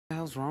the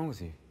hell's wrong with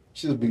you?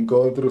 She's been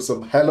going through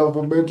some hell of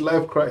a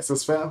midlife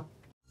crisis, fam.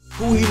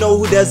 Who you know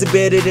who does it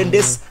better than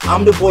this?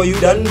 I'm the boy you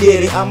done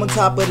did it. I'm on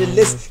top of the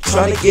list,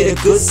 trying to get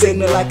a good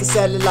signal like a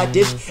satellite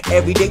dish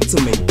every day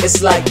to me.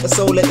 It's like a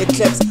solar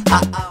eclipse.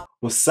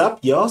 What's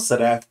up, y'all?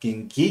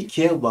 s.a.geek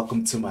here.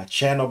 Welcome to my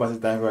channel. About to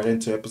dive right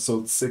into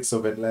episode 6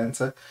 of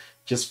Atlanta.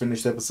 Just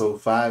finished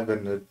episode 5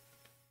 and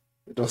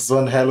it was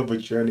one hell of a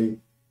journey.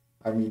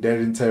 I mean, that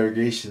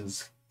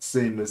interrogations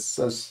scene is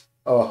such...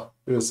 Oh,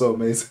 it was so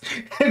amazing.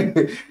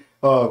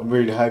 Oh, I'm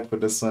really hyped for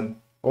this one.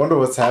 I wonder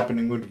what's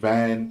happening with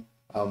Van.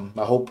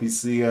 I hope we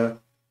see her.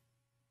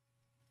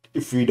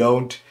 If we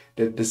don't,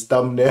 then this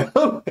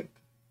thumbnail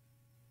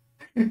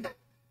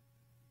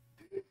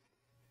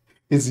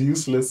is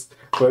useless.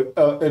 But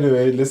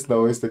anyway, let's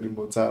not waste any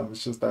more time.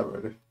 Let's just dive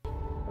right in.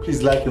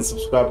 Please like and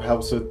subscribe.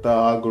 Helps with the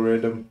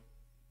algorithm.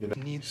 You know,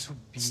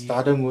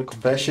 starting with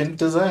fashion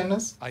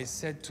designers. I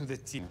said to the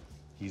team,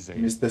 he's a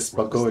Mr.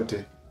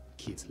 Spaghetti.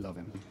 kids love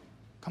him.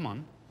 Come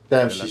on.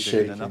 Damn, she's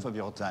shaking. Enough of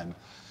your time.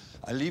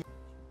 I leave.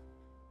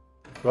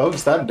 Well, we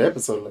started the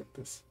episode like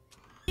this.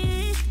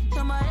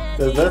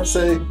 Does that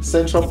say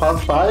Central Park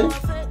 5?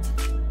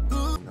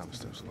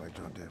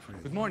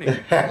 Good morning.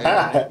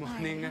 Good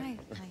morning.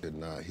 Did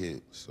not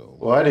hit, so.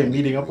 Why are they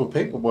meeting up with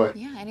Paperboy?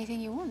 Yeah, anything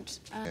you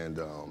want. And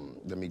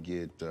let me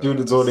get.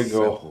 Dude, it's ordering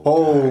a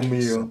whole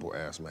meal. Simple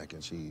ass mac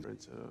and cheese.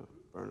 It's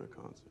a burner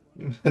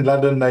concert.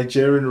 Another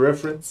Nigerian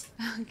reference.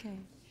 Okay.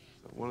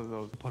 So one of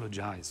those.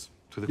 Apologize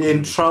to the He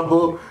in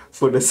trouble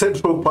for the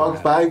Central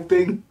Park 5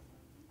 thing.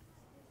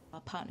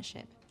 Our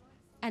partnership.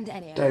 And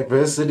any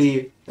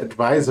Diversity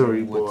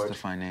Advisory What's Board. the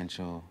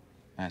financial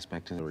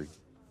aspect to the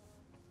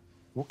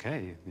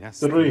Okay, yes.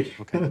 3.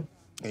 Okay. And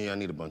yeah, I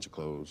need a bunch of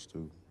clothes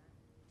too.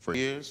 For 3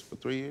 years? For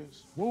 3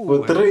 years?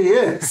 Whoa, For 3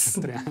 years.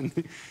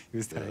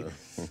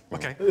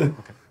 Okay, okay.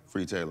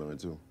 Free tailoring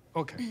too.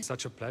 Okay,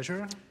 such a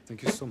pleasure.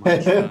 Thank you so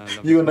much.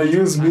 You gonna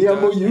use me?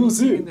 I'm gonna use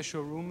anything you. in the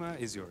showroom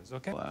is yours,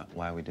 okay?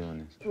 Why are we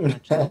doing this?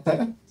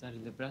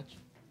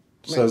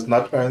 So it's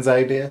not Ern's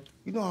idea.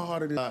 You know how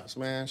hard it is,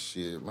 man.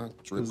 Shit, my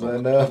drip. Is that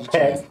enough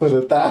packs for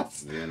the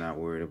thoughts? They're not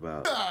worried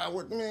about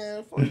What,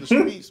 man? Fuck the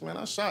streets, man.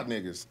 I shot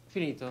niggas.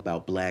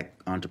 black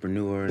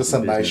entrepreneurs. That's a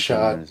and nice business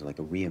shot. owners, like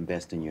a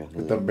reinvest in your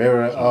hood. The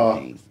mirror,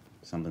 campaign.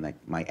 Something like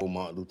might Oh,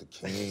 Martin Luther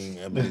King,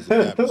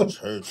 Ebenezer Baptist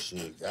Church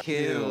shit.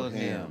 kill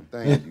him.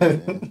 Thank you,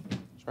 man.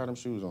 Try them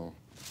shoes on.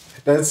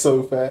 That's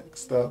so fat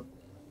stuff.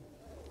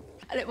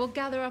 And we'll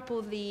gather up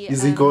all the.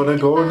 Is he gonna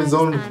go on his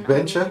own and I will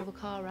adventure? drive a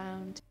car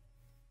around.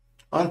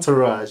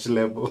 Entourage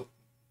level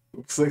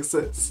of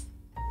success.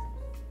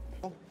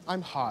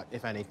 I'm hot,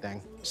 if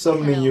anything. So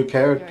many new You're a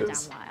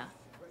characters. damn liar.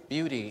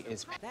 Beauty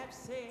is.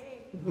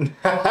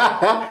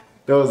 That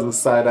was a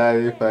side eye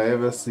if I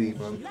ever see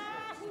one.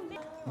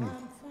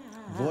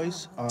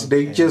 Voice of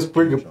They just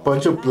bring a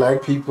bunch of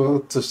black people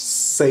to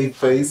save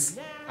face.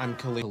 I'm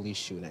killing police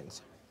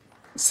shootings.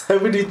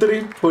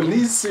 73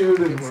 police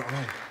shootings.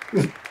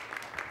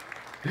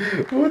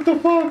 What the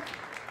fuck?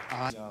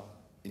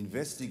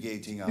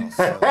 Investigating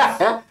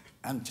ourselves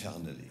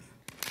internally.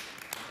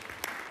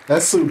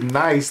 That suit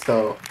nice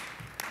though.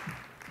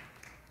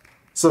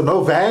 So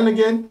no van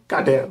again?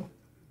 Goddamn.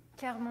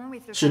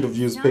 Should have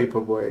used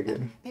Paperboy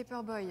again.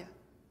 Paperboy.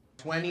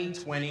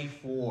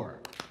 2024.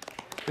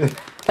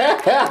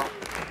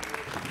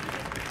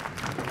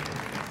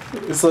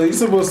 So he's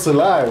supposed to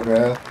lie,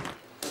 man.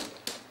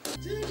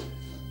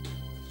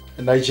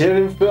 A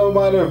Nigerian film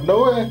out of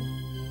nowhere?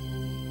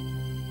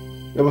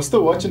 Am I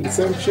still watching the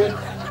same shit?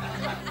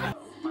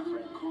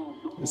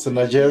 It's a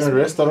Nigerian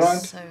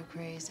restaurant. So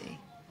crazy.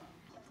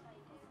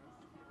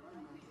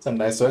 It's a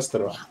nice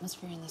restaurant. The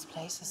atmosphere in this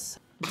place is.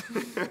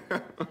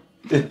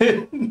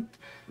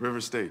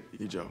 River State,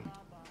 Ijo.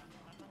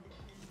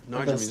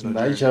 Niger That's means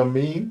Nigerian. Niger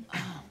mean.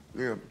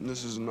 Yeah,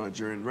 this is a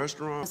Nigerian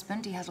restaurant.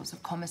 Husband, he has lots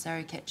of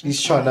commissary kitchens.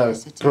 He's trying to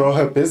grow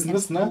her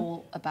business It's now.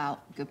 all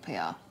about good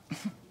PR.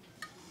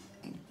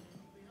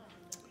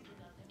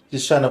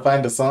 Just trying to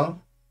find a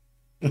song.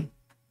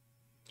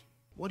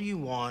 What do you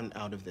want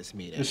out of this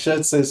meeting? The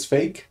shirt says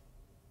fake.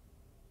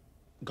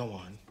 Go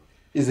on.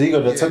 Is he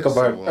gonna talk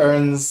about so,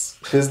 Ern's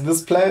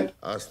business plan?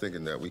 I was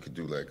thinking that we could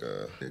do like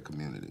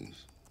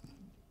communities.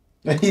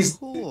 He's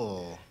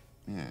Cool.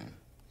 Yeah.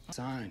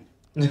 Sign.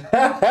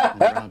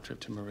 Round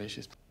trip to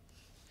Mauritius.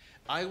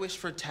 I wish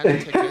for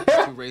 10 tickets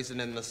to Raisin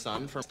in the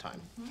Sun first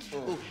time.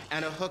 Ooh,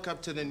 and a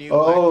hookup to the new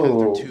Black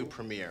Panther 2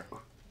 premiere.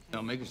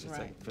 No, make us just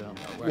say film.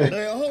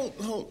 Hey, hold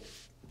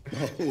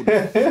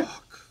the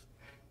fuck.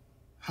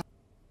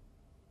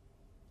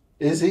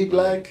 Is he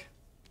black?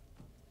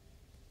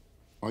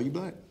 Are you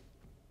black?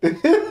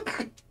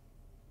 I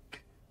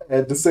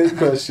had the same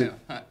question.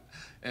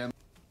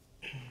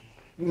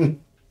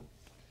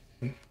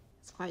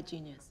 It's quite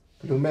genius.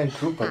 Blue Man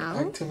Group of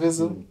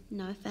activism.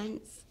 No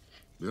offense.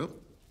 Yep.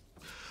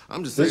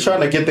 I'm just They're saying,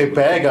 trying to get their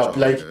bag up.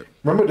 Like, that.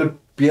 remember the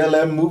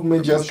BLM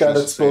movement just got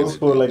exposed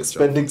for like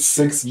spending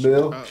 $6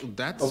 million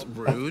That's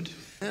rude.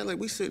 Man, like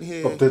we sit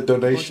here, of the bunch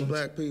of donation,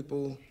 black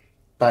people,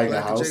 buying a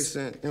black house,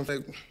 adjacent. In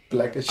fact,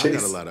 black I got a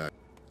adjacent. lot of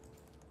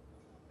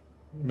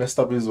Messed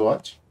up his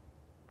watch.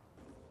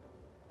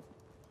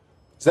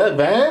 Is that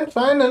Van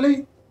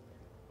finally?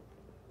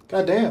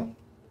 Goddamn.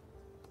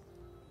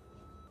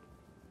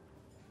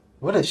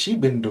 What has she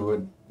been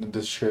doing in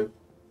this trip?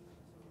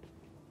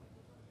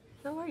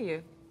 How are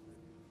you?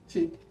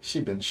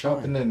 She been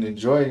shopping and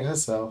enjoying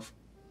herself.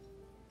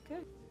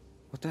 Good.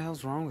 What the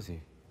hell's wrong with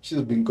you?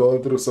 She's been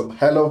going through some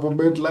hell of a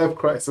midlife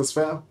crisis,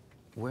 fam.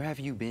 Where have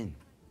you been?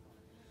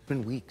 It's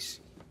been weeks.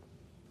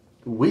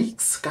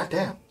 Weeks?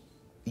 Goddamn.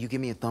 You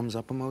give me a thumbs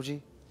up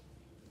emoji?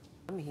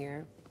 I'm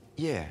here.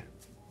 Yeah.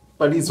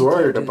 But he's You can't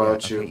worried do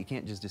about that, you. Okay? You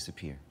can't just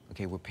disappear.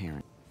 Okay, we're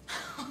parents.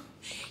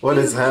 What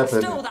is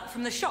happening? Stole that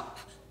from the shop.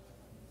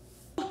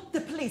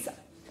 The police.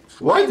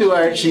 Why do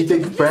I actually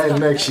think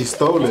Brand actually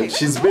stole it?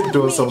 She's been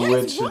doing some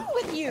weird shit. What's wrong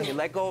with you? You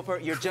let go of her.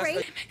 You're just. Great.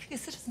 Making a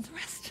citizen's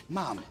arrest.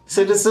 Mom.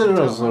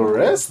 Citizen's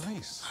arrest?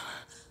 Please.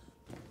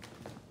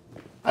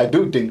 I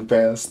do think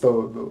Van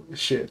stole the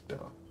shit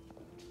though.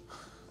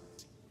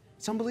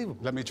 It's unbelievable.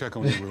 Let me check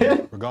on your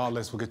room.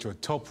 Regardless, we'll get you a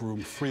top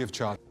room free of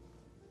charge.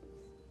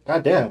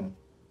 Goddamn.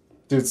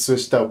 Dude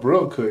switched up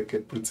real quick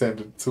and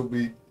pretended to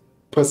be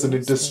person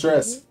in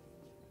distress.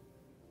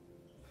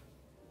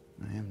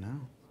 I am now.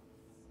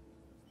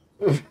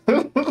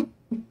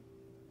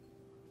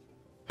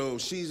 So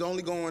she's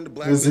only going to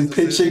black Is he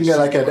businesses. pitching She's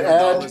like an giving ad?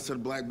 dollars to the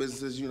black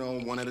businesses, you know,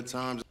 one at a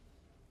time.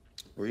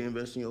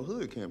 Reinvest in your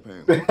hood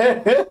campaign.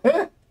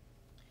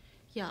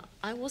 Yeah,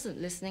 I wasn't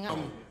listening.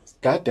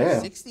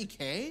 Goddamn.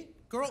 60K?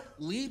 Girl,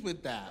 lead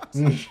with that.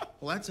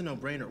 Well, that's a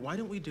no-brainer. Why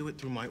don't we do it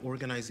through my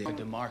organization?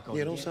 DeMarco.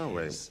 Yeah, it don't sound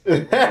right.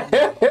 It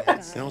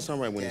don't sound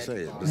right when you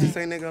say it. Does he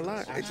say nigga a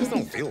lot? It just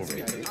don't feel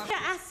right. Your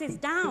ass is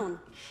down.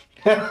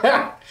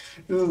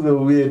 This is a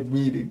weird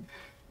meeting.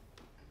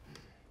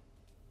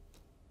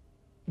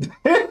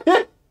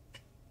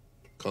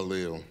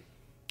 Khalil.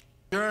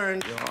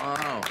 Turn.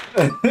 Wow.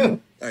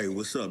 Hey,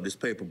 what's up? This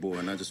paper boy,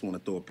 and I just want to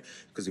throw it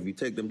because if you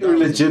take them You're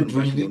dollars and legit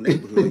put them back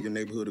in reading. your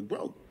neighborhood will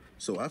grow.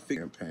 So I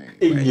figure pain.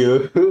 In right? your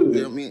hood.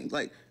 You know what I mean?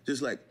 Like,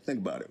 just like, think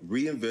about it.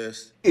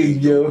 Reinvest In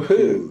your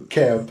hood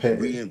campaign.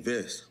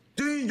 Reinvest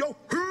in your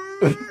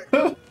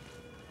hood.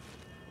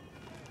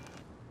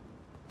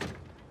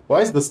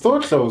 Why is the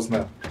store closed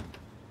now?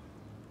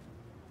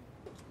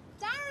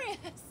 Darius!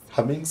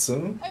 Coming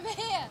soon? Over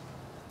here!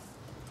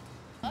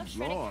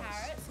 Shredded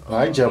carrots,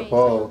 Niger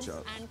Paul.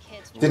 and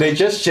kids. Did they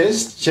just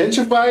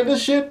gentrify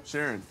this shit?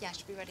 Sharon. Yeah,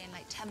 should be ready in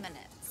like 10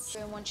 minutes.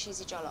 Doing one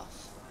cheesy jollof.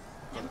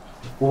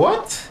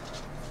 What?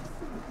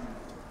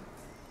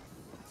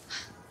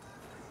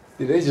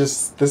 Did they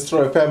just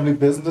destroy a family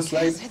business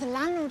like? So the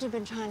landlord had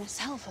been trying to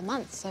sell for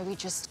months, so we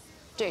just,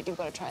 dude, you've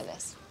got to try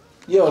this.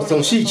 Yo,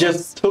 so she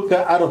just took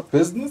her out of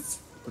business?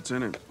 What's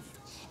in it?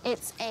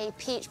 It's a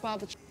peach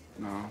barbecue.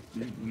 No,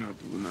 you're not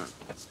doing that.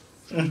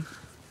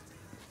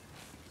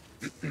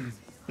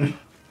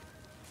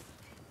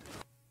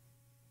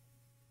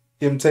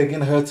 Him taking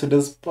her to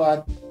the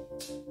spot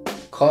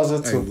caused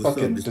her Hey, to what's up?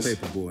 fucking This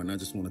paper boy, and I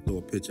just want to throw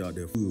a picture out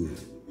there. Hood.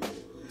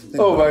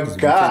 Oh my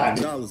God.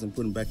 Dollars and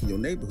put them back in your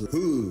neighborhood.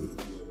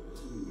 Hood.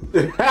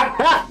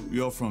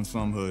 You're from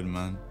some hood,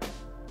 man.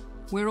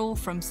 We're all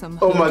from some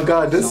Oh hood. my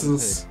God, this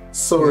is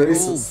so We're all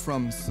racist.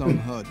 from some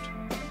hood.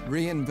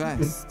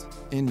 Reinvest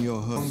in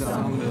your hood.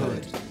 Some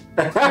hood.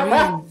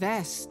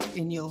 Reinvest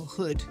in your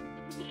hood.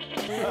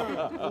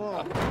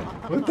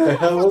 What the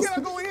hell was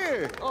Get go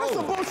here. That's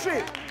some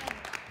bullshit.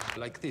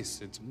 Like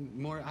this, it's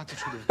more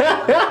attitude.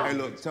 Hey,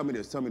 look, tell me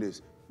this.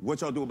 What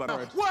y'all do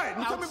about it? What?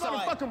 You tell me about the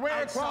fucking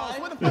Red Cross.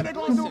 What the fuck they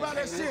gonna do about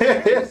that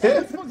shit?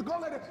 You supposed to go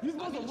let it. You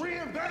supposed to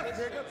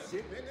reinvest, nigga.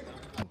 Shit,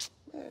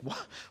 nigga.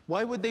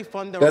 Why would they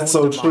fund their That's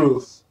own so true.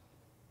 demise?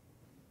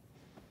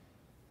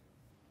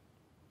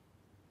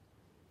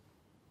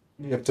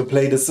 You have to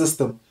play the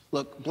system.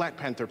 Look, Black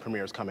Panther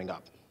premiere's coming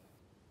up.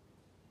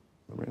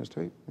 The man's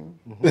tape? No,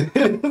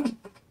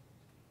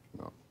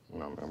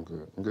 man, I'm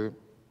good. I'm good.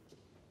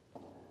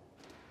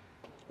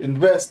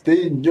 Invest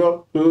in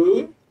your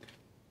hood.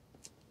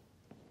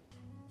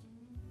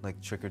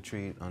 Like Trick or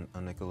Treat on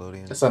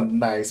Nickelodeon. That's a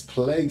nice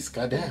place, Yeah,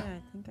 goddamn.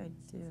 I think I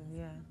do,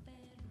 yeah.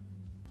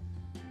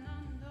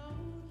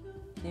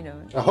 You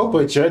know, I hope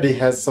her journey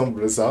has some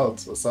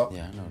results or something.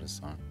 Yeah, I know this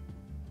song.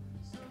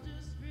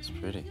 It's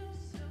pretty.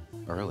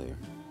 Earlier.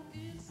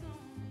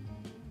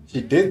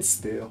 She did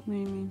steal.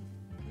 maybe.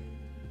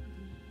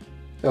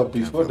 Oh,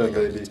 before the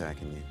lady.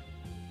 Attacking you.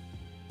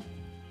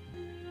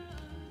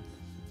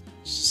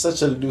 She's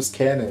such a loose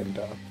cannon,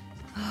 though.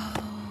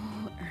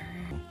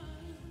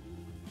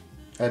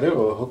 I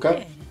do, hook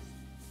up.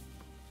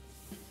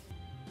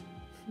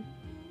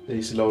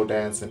 They slow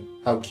dancing.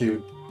 How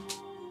cute.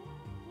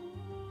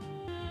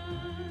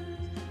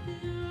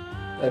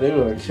 I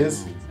do a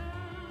kiss.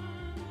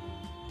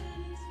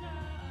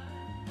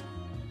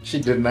 She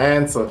didn't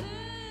answer.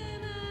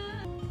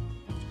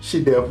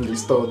 She definitely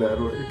stole that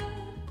wig.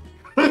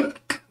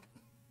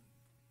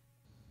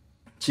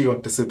 She gonna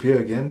disappear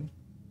again.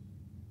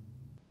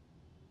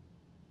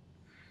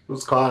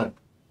 Who's calling?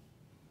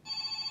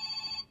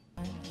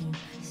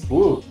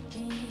 Ooh.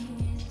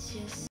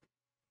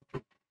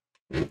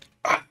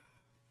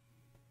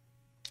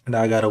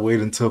 Now I gotta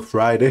wait until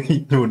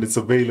Friday when it's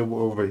available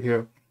over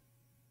here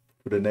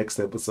for the next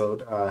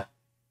episode.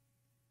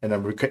 And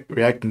I'm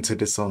reacting to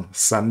this on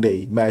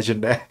Sunday.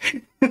 Imagine that.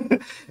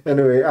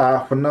 Anyway,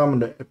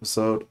 phenomenal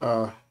episode.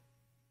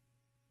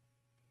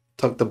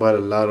 Talked about a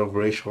lot of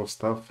racial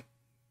stuff.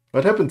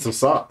 What happened to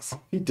Socks?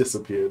 He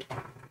disappeared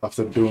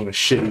after doing a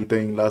shitty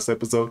thing last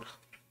episode.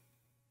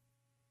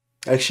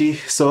 Actually,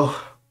 so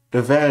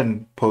the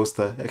van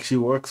poster actually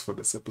works for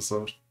this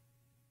episode.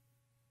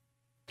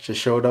 She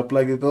showed up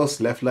like a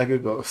ghost, left like a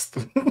ghost.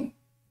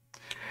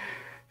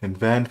 In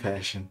van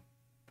fashion.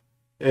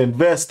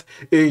 Invest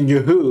in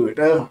your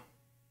hood.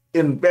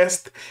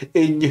 Invest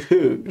in your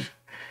hood.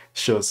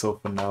 Show's so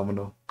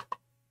phenomenal.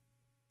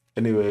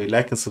 Anyway,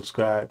 like and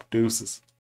subscribe. Deuces.